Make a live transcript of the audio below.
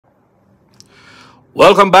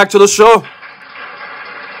Welcome back to the show.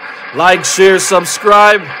 Like, share,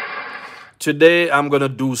 subscribe. Today I'm gonna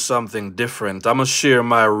do something different. I'm gonna share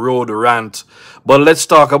my road rant, but let's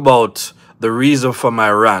talk about the reason for my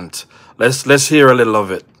rant. Let's hear a little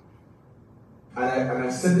of it. And I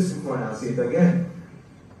said this before and I'll say it again.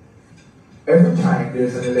 Every time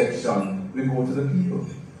there's an election, we go to the people.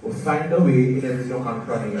 We find a way in every nook and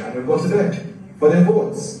cranny and we go to them for their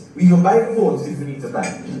votes. We can buy the votes if we need to buy.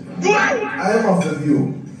 I am of the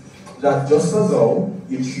view that just as how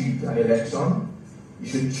you treat an election, you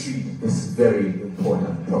should treat this very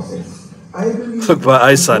important process. I believe Look my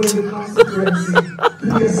eyesight. going to the constituency,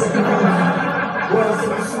 play a second round, go and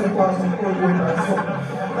some super and some cold water and something,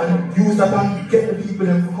 and use that and get the people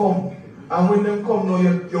them to come. And when them come now,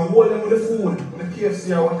 you hold them with the food, with the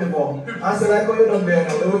KFC or whatever. And say like how you done there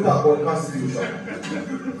now, they will talk about the constitution.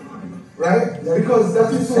 Right? Because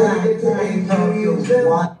that is how we get to engage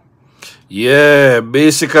them. Yeah,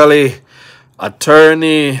 basically,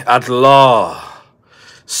 attorney at law,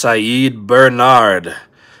 Saeed Bernard.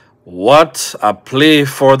 What a play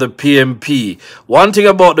for the PNP. One thing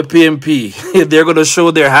about the PNP, they're going to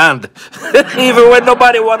show their hand, even when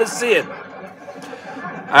nobody want to see it.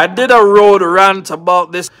 I did a road rant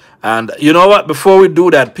about this. And you know what? Before we do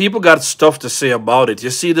that, people got stuff to say about it.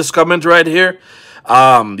 You see this comment right here?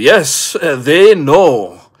 Yes, they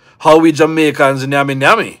know how we Jamaicans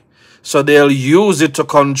nyami. So they'll use it to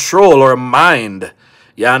control our mind.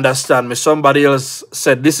 You understand me? Somebody else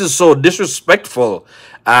said this is so disrespectful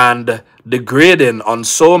and degrading on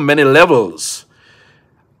so many levels.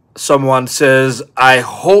 Someone says, I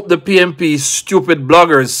hope the PNP stupid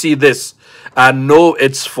bloggers see this and know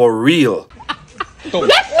it's for real.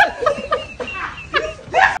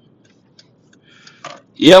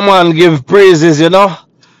 Yeah, man, give praises, you know.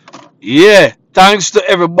 Yeah, thanks to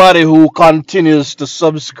everybody who continues to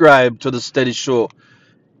subscribe to the Steady Show.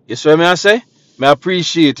 You see what I say? I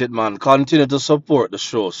appreciate it, man. Continue to support the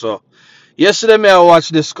show. So, yesterday, I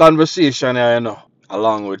watched this conversation here, you know,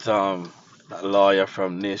 along with that lawyer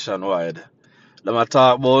from Nationwide. Them I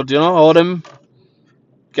talk about, you know, how them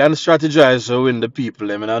can strategize to win the people.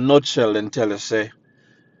 Them in a nutshell, then tell us, say,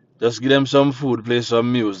 just give them some food, play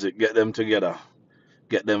some music, get them together,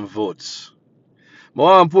 get them votes. But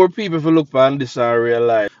I want poor people to look on this and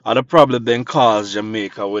realize how the problem then cause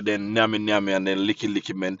Jamaica with them nyami and then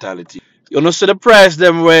licky mentality. You know, see the price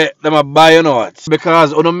them where them are buying, you know what?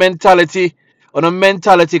 Because on a mentality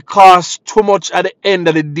costs too much at the end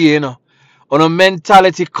of the day, you know. On a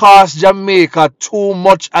mentality costs Jamaica too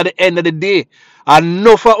much at the end of the day. And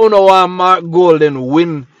no for uno want Mark Golden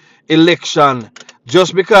win election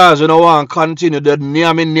just because you know want continue the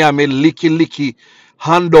nyami licky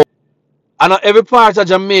handout. And every part of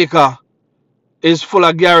Jamaica is full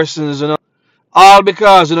of garrisons, you know. All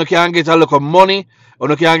because you know can get a lot of money,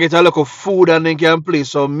 you can get a lot of food and then can play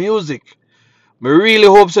some music. I really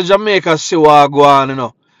hope that Jamaica see what go on, you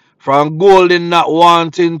know. From Golden not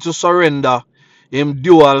wanting to surrender him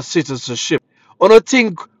dual citizenship. You don't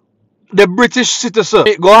think the British citizen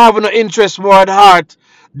go have no interest more at heart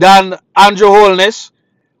than Andrew Holness?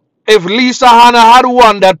 If Lisa Hanna had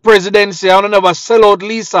won that presidency, I would never sell out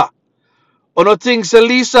Lisa. I don't think so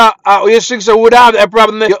Lisa, you think so would have a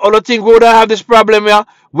problem? I don't think we would have this problem here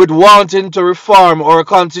with wanting to reform our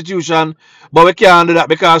constitution, but we can't do that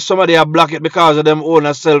because somebody have blocked it because of them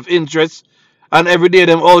own self-interest. And every day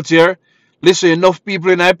them out here, listen, enough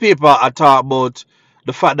people in our paper are talk about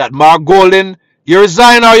the fact that Mark Golden, you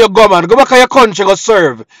resign or you go, man. Go back to your country, go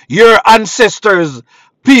serve your ancestors,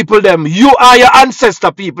 people them. You are your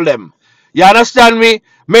ancestor people them. You understand me?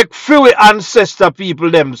 Make few ancestor people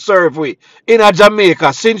them serve we in a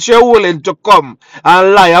Jamaica since you're willing to come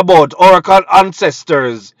and lie about our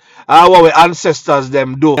ancestors and what we ancestors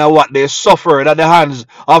them do and what they suffered at the hands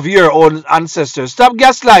of your own ancestors. Stop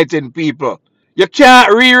gaslighting people. You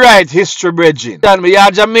can't rewrite history, bridging. Understand me?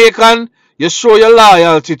 You're Jamaican. You show your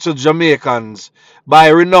loyalty to Jamaicans by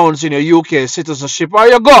renouncing your UK citizenship or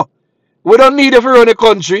you go. We don't need you for run the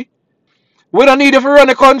country. We don't need you for run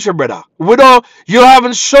the country, brother. You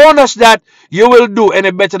haven't shown us that you will do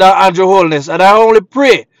any better than Andrew Holness. And I only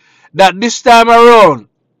pray that this time around,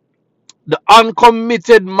 the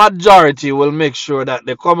uncommitted majority will make sure that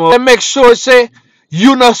they come out and make sure, say,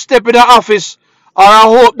 you not step in the office. Or I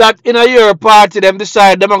hope that in a year party, them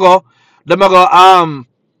decide them go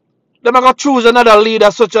choose another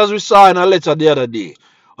leader such as we saw in a letter the other day.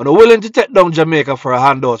 And willing to take down Jamaica for a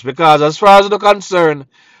handout because as far as they're concerned,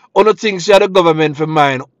 other things you have the government for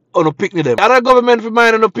mine, on the picnic them. Are the government for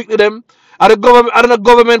mine on the picnic them? Are the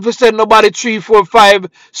government for send nobody 3, 4, 5,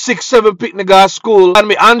 6, 7 picnic at school? And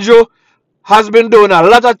me Andrew has been doing a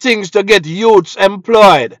lot of things to get youths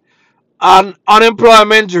employed. And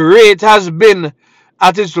unemployment rate has been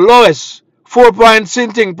at its lowest, 4 point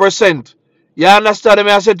something percent. You understand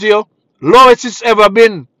me? I said to you, lowest it's ever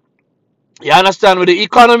been. You understand me? The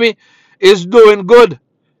economy is doing good.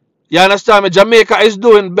 You understand me? Jamaica is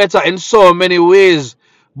doing better in so many ways.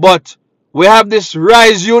 But we have this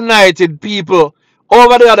Rise United people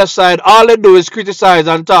over the other side. All they do is criticize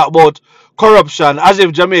and talk about corruption as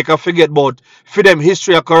if Jamaica forget about for them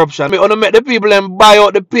history of corruption. We want to make the people them buy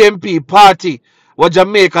out the PNP party what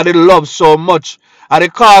Jamaica they love so much. And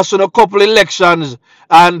it cost on a couple elections.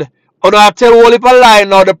 And on I tell all people lie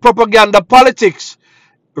now, the propaganda politics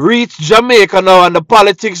reach Jamaica now and the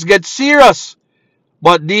politics get serious.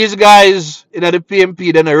 But these guys in the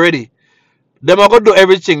PNP, they're not ready. Them are going to do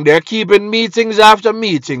everything. They're keeping meetings after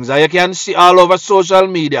meetings. And you can see all over social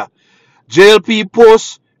media. JLP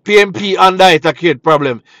posts, PNP under it a create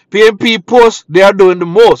problem. PNP posts, they are doing the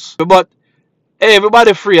most. But hey,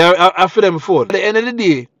 everybody free. I feel them phone. At the end of the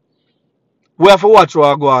day, we have to watch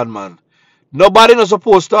what go on, man. Nobody not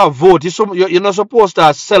supposed to vote. You're not supposed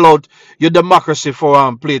to sell out your democracy for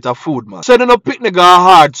a plate of food, man. So they no picnic are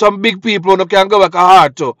hard. Some big people no can go back a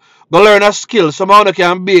hard to go learn a skill. Some no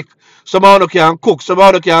can bake. Some no can cook. Some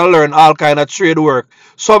no can learn all kind of trade work.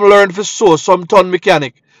 Some learn for sew. Some turn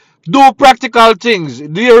mechanic. Do practical things.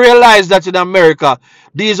 Do you realize that in America,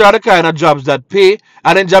 these are the kind of jobs that pay,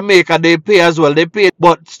 and in Jamaica they pay as well. They pay,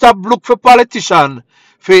 but stop look for politician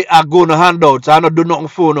for a go no handouts and not do nothing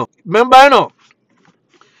for no. Remember, you know,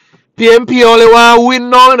 PNP only want to win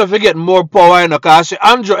now, you know, if you get more power, you know, because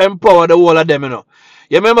Andrew empower the whole of them, you know.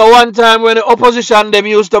 You remember one time when the opposition them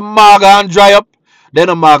used to mag and dry up? They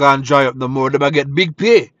don't mag and dry up no more. They might get big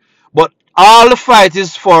pay. But all the fight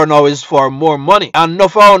is for now is for more money. And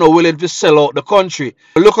enough are not willing to sell out the country.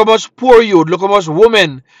 Look how much poor youth, look how much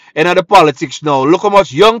women in the politics now. Look how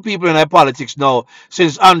much young people in the politics now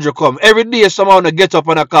since Andrew come. Every day someone get up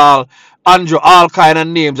and I call Andrew all kind of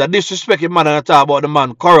names. I disrespect him man and I talk about the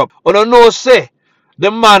man corrupt. You don't know say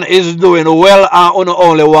the man is doing well and you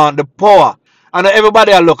only want the power. And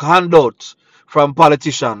everybody look handouts from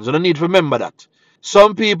politicians. You don't need to remember that.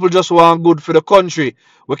 Some people just want good for the country.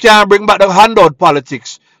 We can't bring back the handout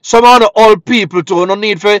politics. Some of the old people too. No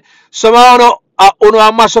need for some of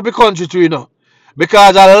the mash up the country too, you know.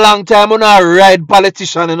 Because a long time we not ride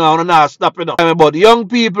politician, you know, and not stop it. But young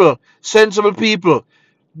people, sensible people,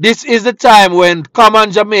 this is the time when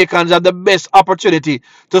common Jamaicans have the best opportunity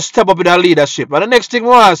to step up in our leadership. And the next thing I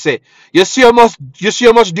want to say, you see how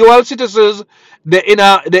much dual citizens in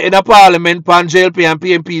a parliament pan JLP and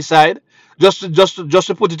PNP side. Just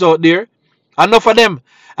to put it out there. Enough of them.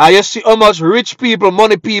 You see how much rich people,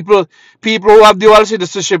 money people, people who have dual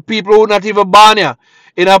citizenship, people who not even born here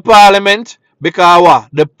in a parliament, because what?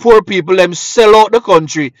 The poor people them sell out the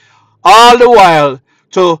country all the while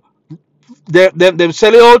to them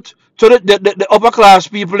sell it out to the upper class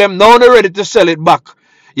people, them now they're ready to sell it back.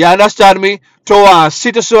 You understand me? To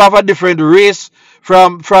citizens of a different race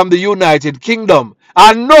from the United Kingdom.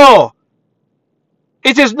 And no,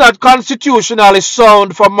 it is not constitutionally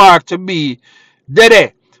sound for Mark to be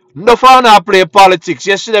dead. No fun I play politics.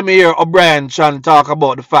 Yesterday me hear O'Brien Chan talk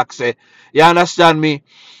about the facts. You understand me?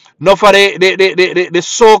 No for the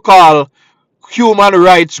so-called human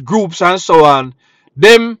rights groups and so on.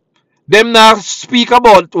 Them now speak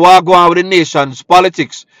about what go on with the nation's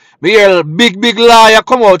politics. Me hear a big liar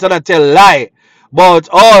come out and I tell lie. But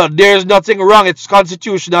oh, there's nothing wrong. It's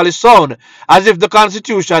constitutionally sound, as if the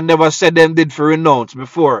Constitution never said them did for renounce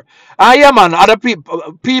before. Ah, yeah, man. Other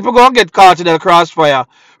people gonna get caught in the crossfire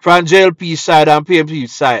from JLP side and PNP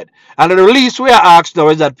side, and the least we are asked now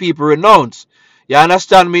is that people renounce. You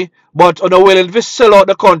understand me? But on the willing to sell out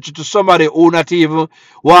the country to somebody who not even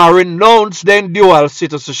want to renounce their dual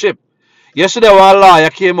citizenship. Yesterday, one lawyer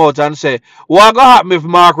came out and said, what gonna happen if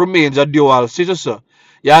Mark remains a dual citizen?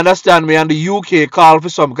 You understand me? And the UK called for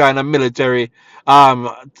some kind of military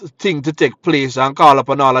thing to take place and call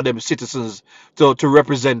upon all of them citizens to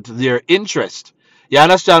represent their interest. You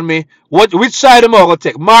understand me? Which side am I going to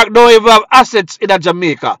take? Mark don't even have assets in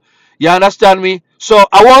Jamaica. You understand me? So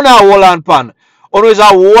I want to hold on pan. Always a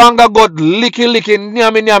wanga got licky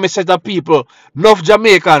nyami set of people. Enough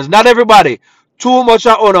Jamaicans. Not everybody. Too much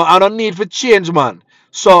of honor and a need for change, man.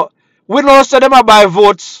 So we know that them buy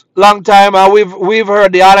votes long time, and we've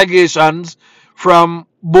heard the allegations from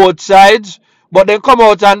both sides, but they come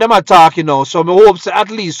out and them are talking now. So I hope at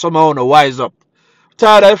least somehow wise up.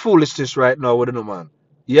 Tired of foolishness right now with the man.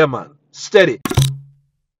 Yeah, man. Steady.